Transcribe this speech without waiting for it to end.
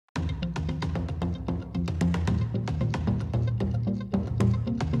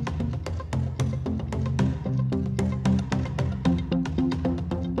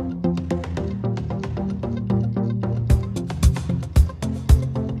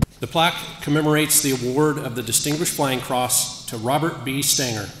The plaque commemorates the award of the Distinguished Flying Cross to Robert B.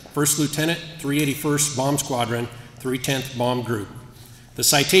 Stangier, First Lieutenant, 381st Bomb Squadron, 310th Bomb Group. The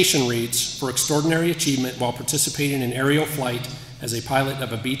citation reads, "For extraordinary achievement while participating in aerial flight as a pilot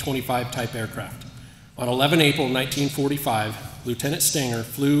of a B-25 type aircraft. On 11 April 1945, Lieutenant Stangier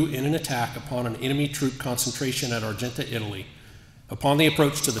flew in an attack upon an enemy troop concentration at Argenta, Italy. Upon the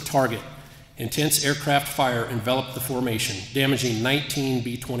approach to the target, intense aircraft fire enveloped the formation, damaging 19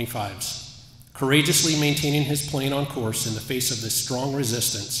 B-25s. Courageously maintaining his plane on course in the face of this strong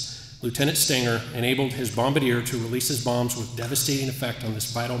resistance, Lieutenant Stangier enabled his bombardier to release his bombs with devastating effect on this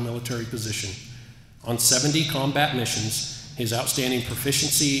vital military position. On 70 combat missions, his outstanding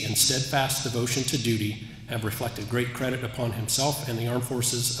proficiency and steadfast devotion to duty have reflected great credit upon himself and the Armed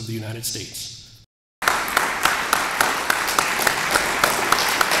Forces of the United States."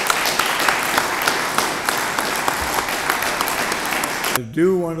 I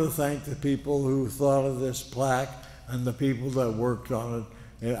do want to thank the people who thought of this plaque and the people that worked on it.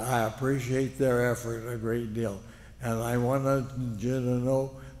 And I appreciate their effort a great deal. And I wanted you to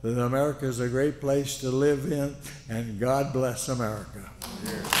know that America is a great place to live in, and God bless America.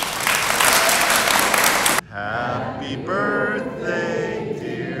 Happy birthday